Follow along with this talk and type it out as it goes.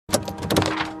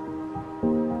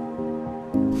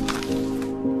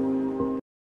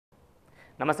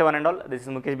Namaste one and all, this is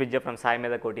Mukesh Bijja from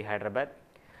Saimedha Koti, Hyderabad.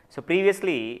 So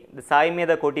previously, the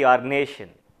Saimedha Koti organization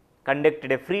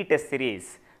conducted a free test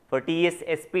series for TS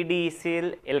Npdcl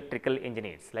electrical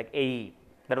engineers like Ae-Eee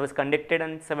that was conducted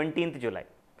on 17th July.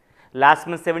 Last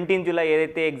month 17th July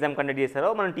ఏదైతే exam conduct చేశారో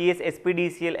మనం TS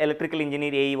Npdcl electrical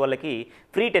engineer AE వాళ్ళకి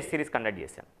free test series conduct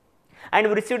చేశాం. And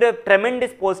we received a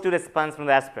tremendous positive response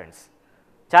from the aspirants.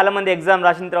 చాలామంది exam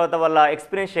రాసిన తర్వాత వాళ్ళ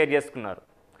experience share చేసుకున్నారు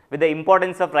with the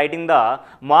importance of writing the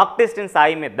mock test in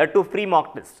సాయిమేధ్, that to free mock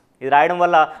test. ఇది రాయడం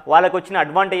వల్ల వాళ్ళకి వచ్చిన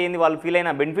అడ్వాంటేజ్ ఏంది, వాళ్ళు ఫీల్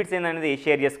అయిన బెనిఫిట్స్ ఏందనేది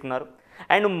షేర్ చేసుకున్నారు.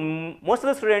 And most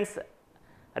of the students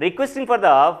requesting for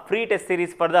the free test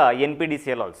series for the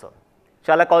Npdcl also.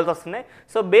 చాలా కాల్స్ వస్తున్నాయి.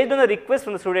 So based on the request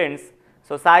from the students,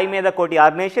 so Saimedha Koti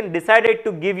organization decided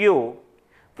to give you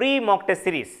free mock test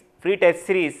series, free test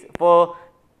series for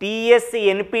TS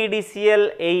Npdcl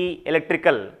Ae-Eee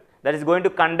electrical that is going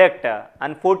to conduct on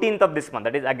 14th of this month,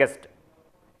 that is August.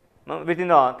 Within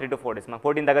the 3 to 4 days,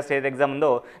 14th August ఏదైతే exam ఉందో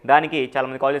దానికి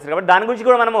చాలామంది call చేస్తారు కాబట్టి దాని గురించి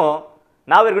కూడా మనము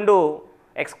now we are going to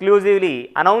exclusively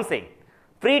announcing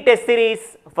free test series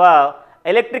for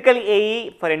electrical Ae-Eee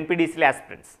for Npdcl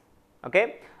aspirants. Okay,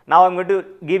 now I am going to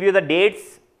give you the dates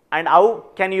and how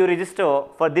can you register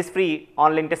for this free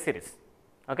online test series.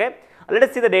 Okay, let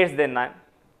us see the dates then.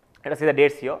 Let us see the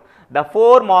dates here. The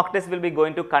 4 mock tests will be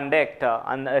going to conduct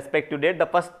on the respective date. The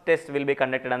first test will be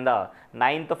conducted on the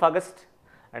 9th of August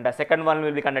and the second one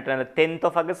will be conducted on the 10th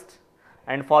of August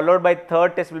and followed by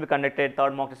third test will be conducted,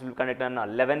 third mock test will be conducted on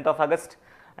 11th of August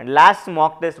and last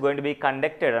mock test going to be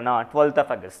conducted on 12th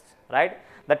of August, right?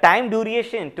 The time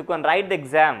duration to write the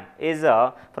exam is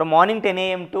from morning 10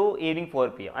 AM to evening 4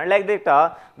 PM, and like that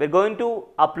we are going to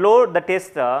upload the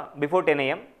test before 10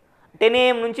 AM. 10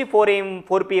 AM నుంచి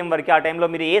 4 PM వరకు ఆ టైంలో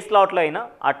మీరు ఏ స్లాట్లో అయినా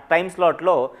ఆ time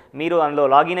స్లాట్లో మీరు అందులో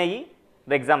login అయ్యి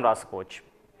ద ఎగ్జామ్ రాసుకోవచ్చు.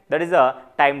 That is the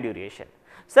time duration.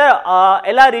 Sir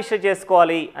ఎలా రిజిస్టర్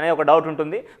చేసుకోవాలి అనే ఒక డౌట్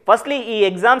ఉంటుంది. ఫస్ట్లీ ఈ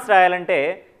ఎగ్జామ్స్ రాయాలంటే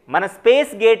మన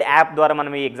స్పేస్ గేట్ యాప్ ద్వారా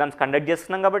మనం ఈ ఎగ్జామ్స్ కండక్ట్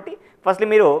చేస్తున్నాం కాబట్టి ఫస్ట్లీ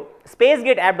మీరు స్పేస్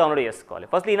గేట్ యాప్ డౌన్లోడ్ చేసుకోవాలి.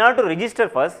 Firstly in order to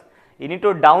register first you need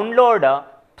to download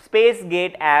space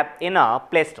gate app in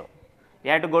play store. You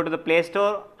have to go to the play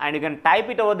store and you can type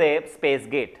it over the space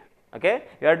gate. Okay,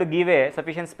 you have to give a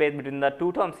sufficient space between the two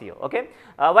terms here. Okay,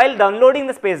 while downloading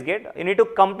the space gate you need to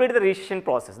complete the registration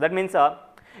process. That means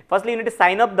firstly you need to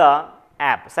sign up the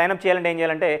app. Sign up cheyalante em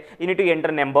cheyalante you need to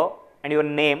enter number and your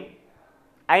name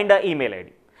and email ID.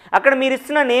 అక్కడ మీరు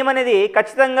ఇస్తున్న name అనేది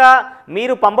ఖచ్చితంగా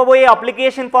మీరు పంపబోయే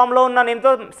application ఫామ్లో ఉన్న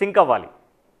నేమ్తో sync అవ్వాలి.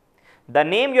 The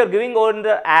name you are giving own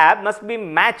the app must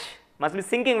be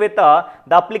sinking with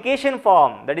the application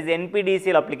form, that is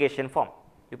Npdcl application form.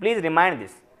 You please remind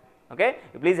this. Okay,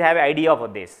 you please have a idea of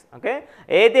this. Okay,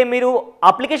 ఏదైతే మీరు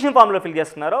application ఫామ్లో fill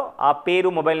చేస్తున్నారో ఆ పేరు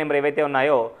mobile number ఏవైతే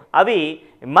ఉన్నాయో అవి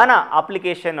మన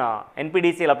అప్లికేషన్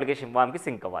Npdcl అప్లికేషన్ ఫామ్కి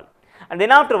సింక్ అవ్వాలి. అండ్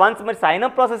దెన్ ఆఫ్టర్ వన్స్ మరి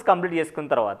సైన్అప్ ప్రాసెస్ కంప్లీట్ చేసుకున్న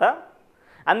తర్వాత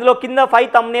అందులో కింద 5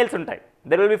 thumbnails ఉంటాయి.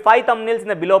 There will be 5 thumbnails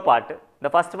in the below part.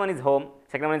 The first one is home,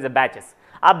 second one is the batches.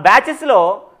 ఆ బ్యాచెస్లో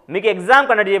మీకు ఎగ్జామ్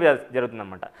కండక్ట్ జరుగుతుంది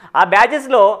అనమాట. ఆ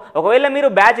బ్యాచెస్లో ఒకవేళ మీరు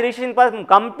బ్యాచ్ రిజిస్ట్రేషన్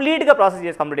కంప్లీట్గా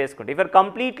కంప్లీట్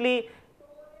చేసుకుంటే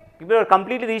if your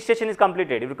completely registration is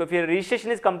completed, if your registration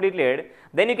is completed,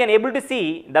 then you can able to see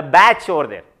the batch over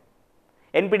there.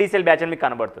 Npdcl batch అని మీకు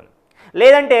కనబడుతుంది.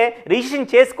 లేదంటే రిజిస్ట్రేషన్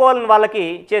చేసుకోవాలని వాళ్ళకి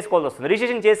చేసుకోవాల్సి వస్తుంది.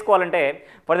 రిజిస్ట్రేషన్ చేసుకోవాలంటే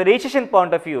for the registration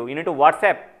point of view you need to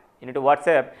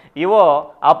WhatsApp your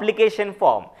application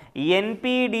form,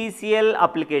 Npdcl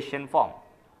application form.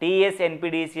 TS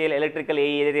Npdcl electrical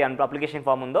Ae-Eee ఏదైతే అప్లికేషన్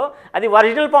ఫామ్ ఉందో అది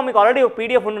ఒరిజినల్ ఫామ్ మీకు ఆల్రెడీ ఒక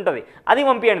PDF ఉంటుంది, అది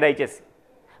పంపించండి దయచేసి.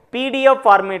 PDF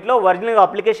ఫార్మేట్లో ఒరిజినల్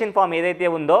అప్లికేషన్ ఫామ్ ఏదైతే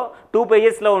ఉందో 2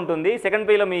 pagesలో ఉంటుంది, సెకండ్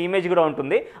పేజ్లో మీ ఇమేజ్ కూడా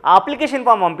ఉంటుంది. ఆ అప్లికేషన్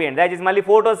ఫామ్ పంపించండి దయచేసి. మళ్ళీ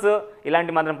ఫొటోస్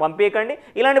ఇలాంటి మాత్రం పంపించకండి.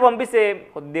 ఇలాంటి పంపిస్తే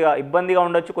కొద్దిగా ఇబ్బందిగా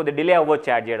ఉండొచ్చు, కొద్దిగా డిలే అవ్వచ్చు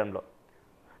యాడ్ చేయడంలో.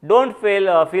 Don't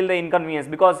feel the inconvenience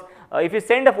because if you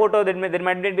send a photo there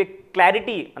might be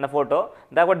clarity an the photo.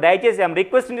 దాని దయచేసి I'm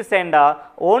requesting to send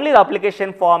only the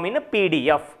application form in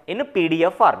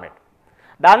PDF format.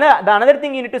 The another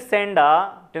thing you need to send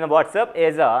to the WhatsApp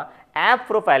is app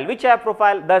profile. Which app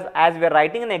profile? Thus, as we are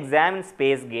writing an exam in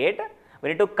SpaceGate, we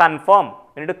need to confirm,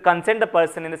 we need to consent the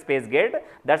person in the SpaceGate.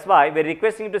 That's why we are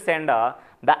requesting you to send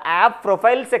the app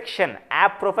profile section.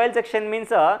 App profile section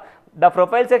means the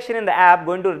profile section in the app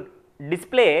going to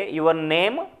display your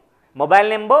name, mobile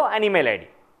number and email ID.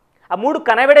 ఆ 3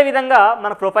 కనబడే విధంగా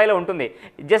మన ప్రొఫైల్లో ఉంటుంది.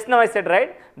 Just now I said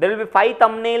right, there will be 5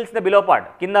 thumbnails the below part.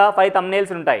 కింద 5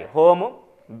 thumbnails ఉంటాయి. Home,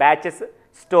 batches,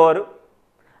 store,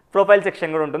 profile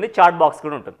section కూడా ఉంటుంది, చాట్ బాక్స్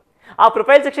కూడా ఉంటుంది. ఆ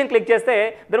ప్రొఫైల్ సెక్షన్ క్లిక్ చేస్తే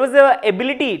there was the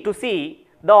ability to see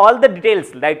all the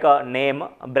details like name,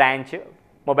 branch,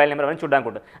 mobile number అవన్నీ చూడడానికి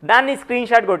ఉంటుంది. దాన్ని స్క్రీన్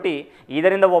షాట్ కొట్టి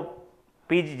either in the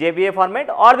JPA format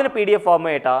or then a PDF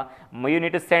format, you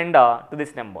need to send to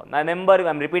this number. The number I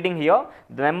am repeating here,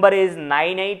 the number is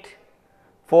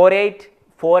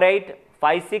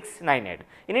 9848485698.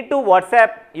 You need to WhatsApp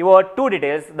your two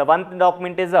details. The one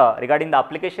document is regarding the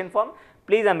application form.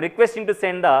 Please, I am requesting to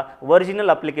send the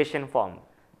original application form.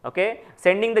 Okay,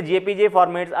 sending the JPG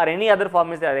formats or any other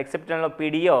formats that are accepted on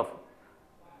PDF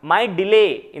might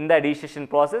delay in the registration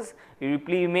process. You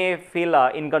may feel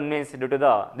inconvenience due to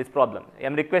this problem. I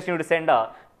am requesting you to send a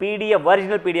PDF,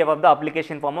 original PDF of the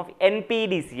application form of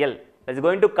Npdcl that is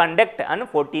going to conduct on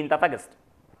 14th of August.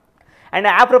 And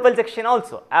app profile section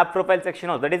also,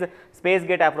 that is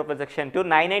SpaceGate app profile section to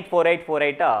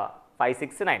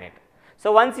 9848485698.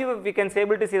 So once we can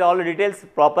able to see all the details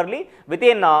properly,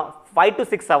 within 5 to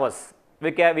 6 hours,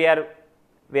 we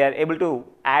are able to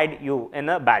add you in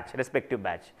a batch, respective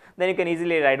batch. Then you can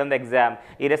easily write on the exam.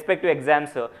 ఈ respective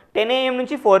exams 10 AM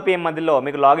నుంచి 4 PM మధ్యలో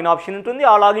మీకు login option ఉంటుంది.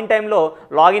 ఆ login టైంలో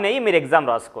login అయ్యి మీరు exam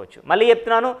రాసుకోవచ్చు. మళ్ళీ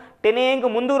చెప్తున్నాను, 10 AMకి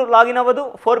ముందు లాగిన్ అవ్వదు,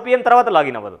 4 PM తర్వాత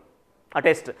లాగిన్ అవ్వదు. ఆ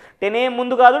టెస్ట్ 10 AM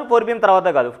ముందు కాదు, 4 PM తర్వాత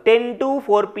కాదు, 10 to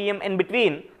 4 PM in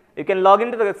between you can log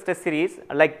into the test series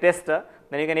like test,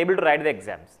 then you can able to write the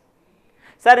exams.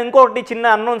 Sir ఇంకొకటి చిన్న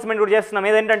అనౌన్స్మెంట్ కూడా చేస్తున్నాం,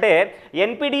 ఏదంటే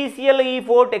NPDCL ఈ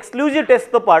 4 ఎక్స్క్లూజివ్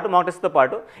టెస్ట్తో పాటు, మాక్ టెస్ట్తో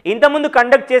పాటు ఇంతకుముందు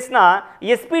కండక్ట్ చేసిన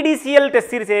SPDCL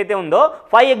టెస్ట్ సిరీస్ ఏదైతే ఉందో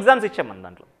 5 ఎగ్జామ్స్ ఇచ్చామని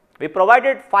దాంట్లో. We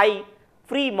provided 5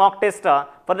 free mock test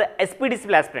for the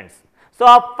SPDCL aspirants. So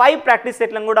ఆ 5 ప్రాక్టీస్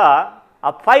సెట్లను కూడా, ఆ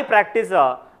 5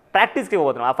 ప్రాక్టీస్కి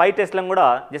ఇవ్వబోతున్నాం. ఆ 5 టెస్ట్లను కూడా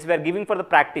just we are giving for the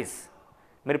practice.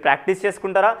 మీరు ప్రాక్టీస్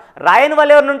చేసుకుంటారా, రాయని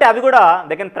వాళ్ళు ఎవరు ఉంటే అవి కూడా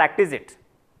దే కెన్ ప్రాక్టీస్ ఇట్.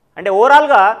 అంటే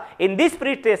ఓవరాల్గా in this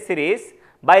free test series,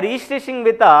 by registering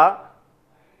with a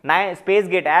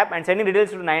SpaceGate app and sending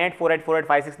details to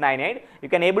 9848485698, you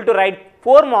can able to write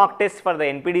 4 mock tests for the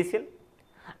NPDCL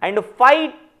and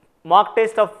 5 mock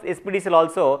tests of SPDCL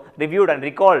also reviewed and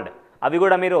recalled. అవి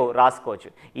కూడా మీరు రాసుకోవచ్చు.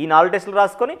 ఈ 4 టెస్టులు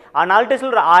రాసుకొని ఆ 4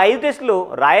 టెస్టులు, ఆ 5 టెస్టులు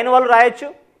రాయని వాళ్ళు రాయొచ్చు,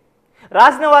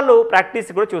 రాసిన వాళ్ళు ప్రాక్టీస్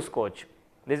కూడా చూసుకోవచ్చు.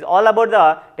 This is all about the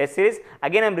test series.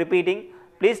 Again I am repeating,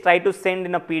 please try to send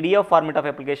in a PDF format of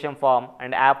application form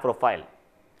and app profile,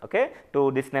 okay, to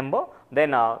this number.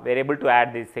 Then we are able to add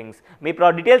these things. Me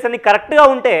details అన్ని కరెక్ట్గా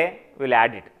ఉంటే will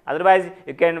add it. Otherwise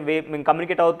you can మేము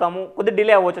communicate అవుతాము, కొద్దిగా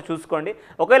delay అవ్వచ్చు, చూసుకోండి.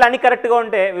 ఒకవేళ అన్ని కరెక్ట్గా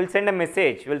ఉంటే will send a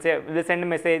message, will send a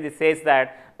message says that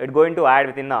it going to add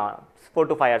with in 4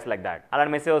 to 5 hours like that.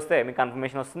 అలాంటి మెసేజ్ వస్తే మీకు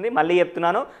కన్ఫర్మేషన్ వస్తుంది. మళ్ళీ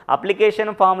చెప్తున్నాను,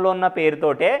 అప్లికేషన్ ఫామ్లో ఉన్న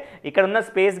పేరుతోటే ఇక్కడ ఉన్న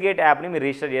SpaceGate యాప్ని మీరు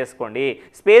రిజిస్టర్ చేసుకోండి.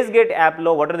 SpaceGate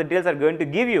యాప్లో what are the details are going to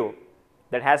give you,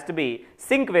 that has to be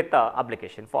sync with the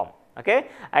application form. Okay,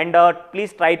 and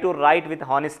please try to write with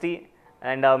honesty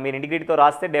and మీరు ఇంటిగ్రిటీతో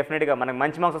రాస్తే డెఫినెట్గా మనకు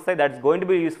మంచి మార్క్స్ వస్తాయి. That's going to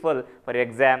be useful for your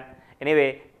exam. Anyway,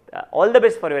 all the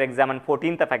best for your exam on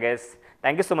 14th of August.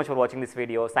 Thank you so much for watching this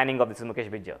video. Signing off, this is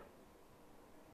Mukesh Bijja.